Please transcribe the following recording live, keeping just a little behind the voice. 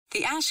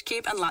The Ash,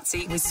 Kip and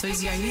Lutzi with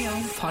Susie O'Neill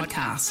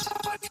podcast.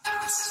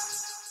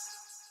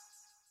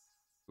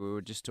 We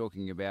were just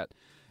talking about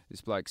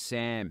this bloke,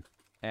 Sam,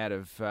 out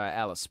of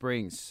Alice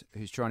Springs,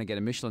 who's trying to get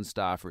a Michelin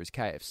star for his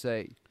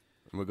KFC.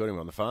 And we got him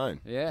on the phone.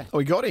 Yeah. Oh,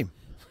 we got him.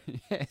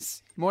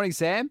 Yes. Morning,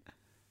 Sam.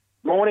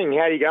 Morning,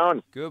 how you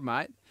going? Good,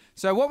 mate.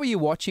 So what were you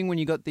watching when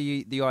you got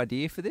the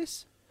idea for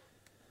this?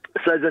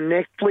 So there's a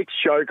Netflix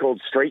show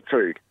called Street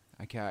Food,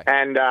 Okay.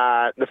 and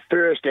the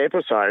first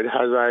episode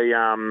has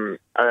a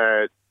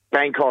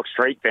Bangkok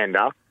street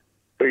vendor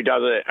who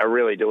does a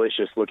really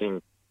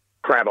delicious-looking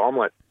crab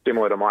omelette,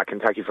 similar to my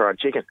Kentucky Fried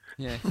Chicken.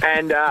 Yeah.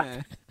 And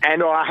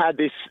and I had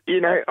this,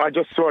 I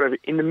just sort of,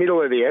 in the middle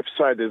of the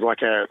episode, there's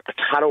like a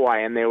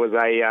cutaway, and there was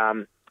like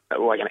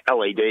an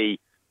LED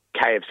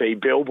KFC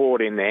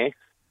billboard in there,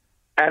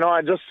 and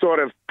I just sort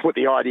of put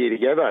the idea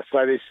together.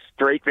 So this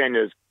street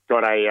vendor's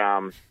got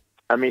a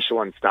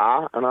Michelin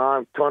star, and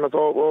I kind of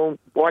thought, well,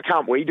 why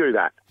can't we do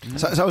that?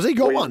 So has he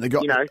got one?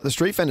 The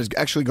street vendor's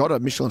actually got a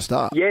Michelin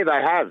star. Yeah, they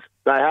have.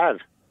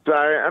 So,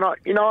 and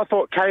I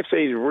thought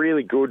KFC is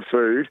really good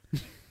food.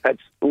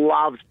 It's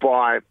loved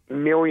by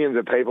millions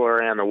of people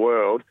around the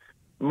world.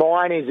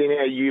 Mine is in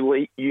a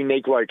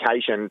unique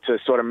location to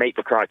sort of meet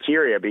the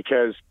criteria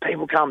because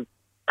people come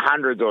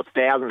hundreds or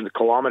thousands of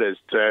kilometres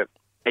to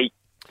eat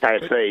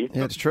KFC.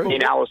 Yeah, it's true.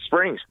 In Alice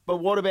Springs. But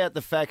what about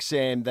the fact,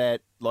 Sam,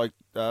 that,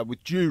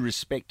 with due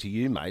respect to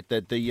you, mate,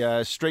 that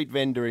the street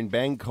vendor in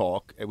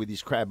Bangkok with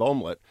his crab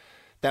omelette,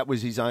 that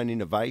was his own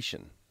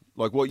innovation?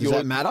 Does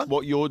that matter?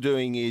 What you're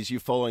doing is you're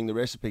following the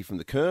recipe from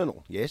the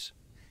Colonel, yes?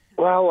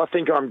 Well, I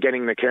think I'm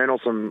getting the Colonel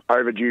some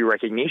overdue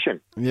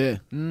recognition. Yeah.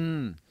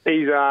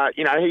 He's,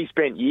 he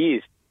spent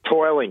years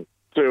toiling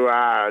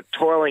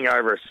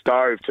over a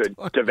stove to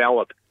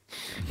develop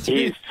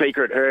his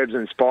secret herbs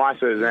and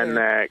spices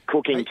and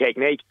cooking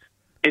technique.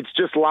 It's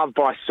just loved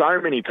by so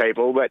many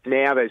people, but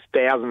now there's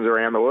thousands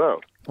around the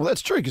world. Well,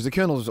 that's true because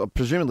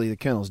presumably the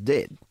Colonel's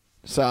dead.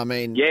 So I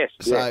mean, yes.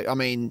 I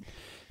mean,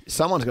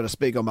 someone's got to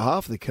speak on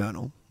behalf of the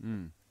Colonel.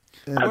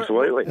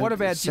 Absolutely. What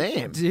about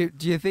Sam? Do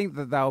you think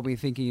that they'll be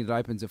thinking it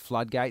opens a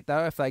floodgate,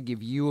 though? If they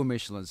give you a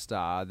Michelin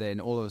star, then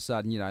all of a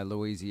sudden,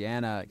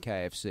 Louisiana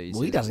KFC.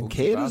 Well, he doesn't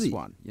care, does he?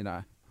 One,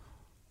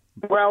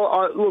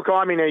 Well, look,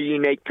 I'm in a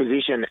unique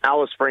position.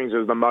 Alice Springs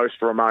is the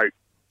most remote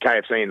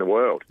KFC in the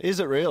world. Is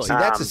it really? See,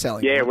 that's a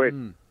selling yeah, point.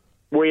 and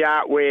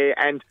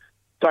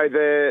so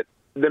the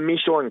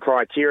Michelin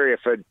criteria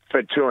for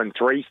 2 and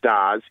 3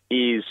 stars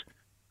is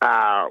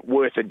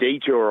worth a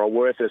detour or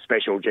worth a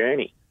special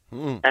journey.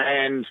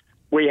 And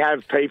we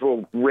have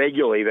people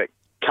regularly that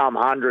come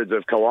hundreds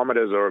of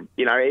kilometres or,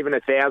 even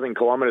 1,000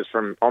 kilometres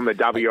from on the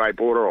WA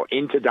border or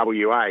into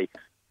WA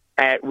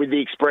with the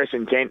express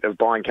intent of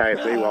buying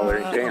KFC while they're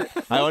in town.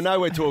 Hey, I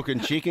know we're talking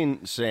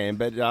chicken, Sam,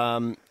 but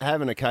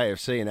having a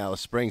KFC in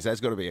Alice Springs,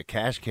 that's got to be a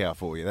cash cow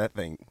for you, that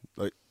thing.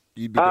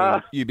 You'd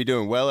be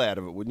doing well out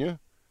of it, wouldn't you?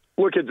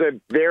 Look, it's a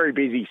very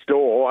busy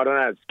store. I don't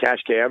know if it's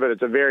cash cow, but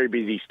it's a very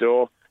busy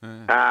store.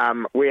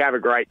 We have a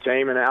great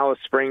team, and Alice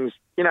Springs,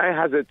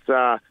 has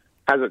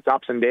its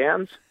ups and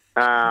downs.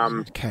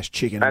 Cash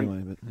chicken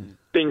anyway, but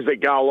things that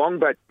go along,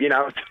 but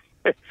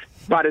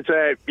but it's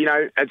a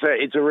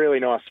really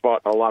nice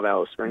spot. I love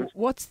Alice Springs.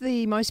 What's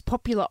the most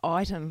popular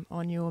item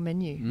on your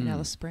menu in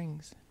Alice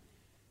Springs?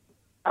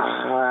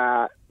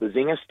 The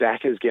Zinger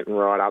Stack is getting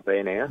right up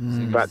there now,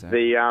 but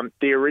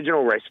the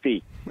original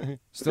recipe,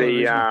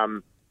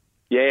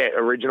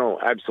 original,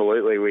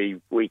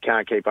 absolutely. We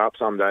can't keep up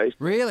some days.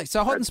 Really?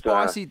 So hot and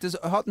spicy, does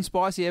hot and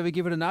spicy ever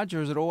give it a nudge,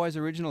 or is it always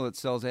original that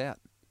sells out?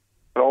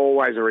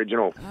 Always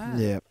original.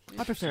 Yeah.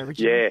 I prefer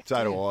original. Yeah.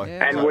 So do I.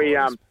 Yeah. And we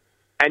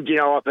and you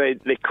know what,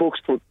 the cooks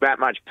put that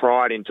much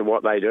pride into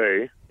what they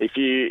do. If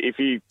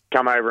you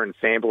come over and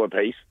sample a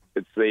piece,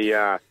 it's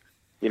the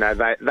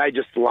they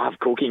just love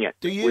cooking it,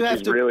 which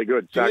is really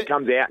good. So it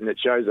comes out and it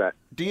shows that.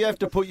 Do you have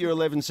to put your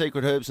 11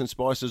 secret herbs and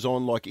spices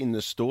on in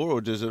the store,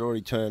 or does it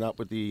already turn up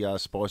with the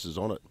spices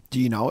on it? Do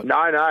you know it?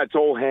 No, it's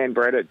all hand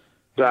breaded.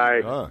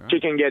 So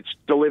chicken gets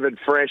delivered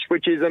fresh,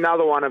 which is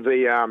another one of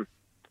the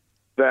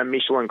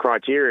Michelin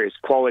criteria is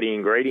quality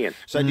ingredients.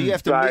 So do you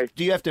have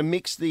to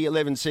mix the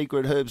 11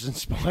 secret herbs and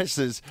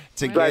spices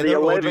together,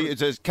 or do you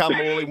just come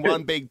all in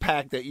one big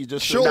pack that you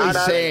just... Surely,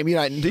 Sam,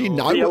 do you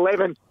know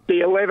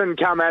the 11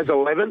 come as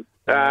 11, you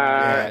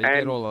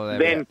get all of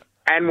them,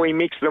 and we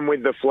mix them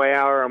with the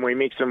flour and we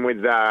mix them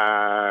with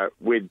other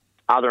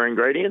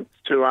ingredients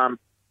and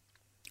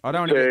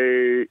then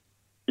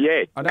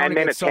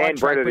it's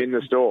hand breaded in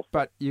the store.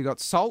 But you got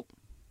salt,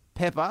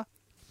 pepper,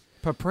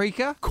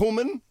 paprika,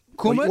 cumin.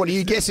 What are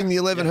you guessing? The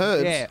 11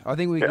 herbs? Yeah, I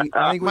think we. Mate,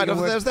 if it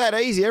was that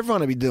easy, everyone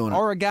would be doing it.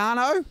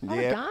 Oregano.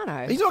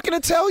 Oregano. He's not going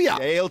to tell you.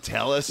 Yeah, he'll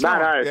tell us.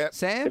 No. Yep.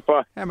 Sam,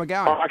 how am I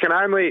going? I can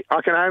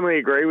only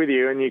agree with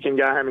you, and you can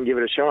go home and give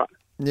it a shot.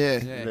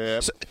 Yeah.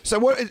 So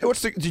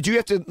did you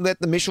have to let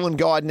the Michelin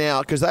Guide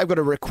now, because they've got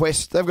to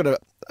request, they've got to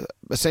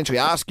essentially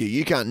ask you.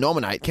 You can't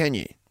nominate, can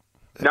you?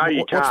 No,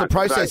 you can't. What's the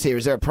process here?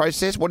 Is there a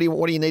process? What do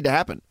you need to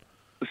happen?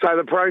 So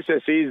the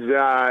process is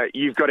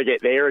you've got to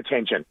get their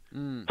attention.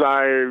 So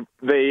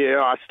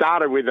I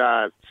started with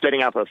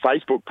setting up a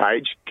Facebook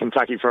page.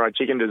 Kentucky Fried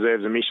Chicken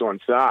deserves a Michelin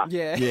star.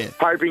 Yeah.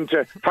 Hoping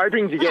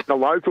to get the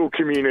local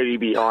community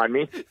behind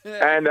me,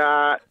 and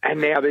now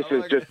this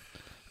has just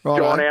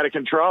gone out of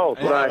control.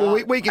 So,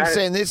 Well, we can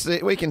send this.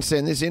 We can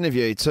send this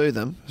interview to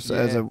them. So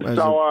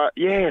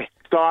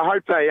So I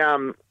hope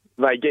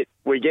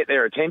we get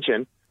their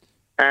attention,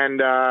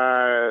 and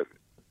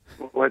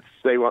let's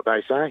see what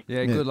they say.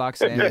 Yeah, good luck,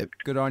 Sam.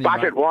 Good on you,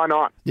 Bucket, mate. why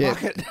not?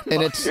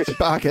 and it's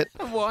bucket.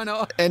 Why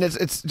not? And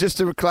it's just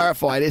to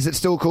clarify, is it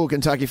still called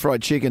Kentucky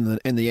Fried Chicken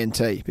in the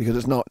NT? Because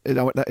it's not.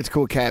 It's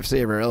called KFC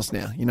everywhere else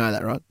now. You know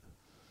that, right?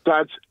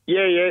 So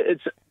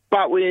it's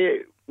but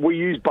we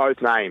use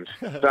both names.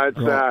 So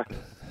it's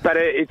but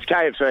it's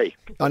KFC.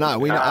 I know. I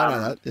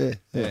know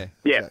that.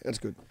 Yeah, that's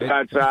good.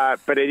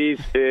 But it is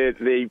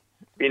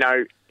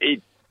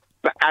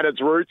at its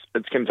roots,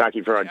 it's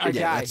Kentucky Fried Chicken. Okay,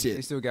 that's it.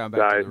 You're still going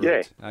back to the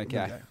roots.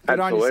 Okay. Good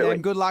on you, Absolutely.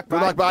 Sam. Good luck, Good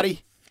mate. luck,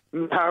 buddy.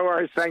 No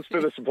worries. Thanks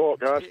for the support,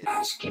 guys. The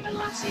Ash,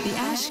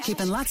 Kip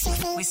and Lutz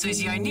with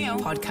Susie O'Neill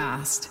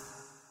podcast.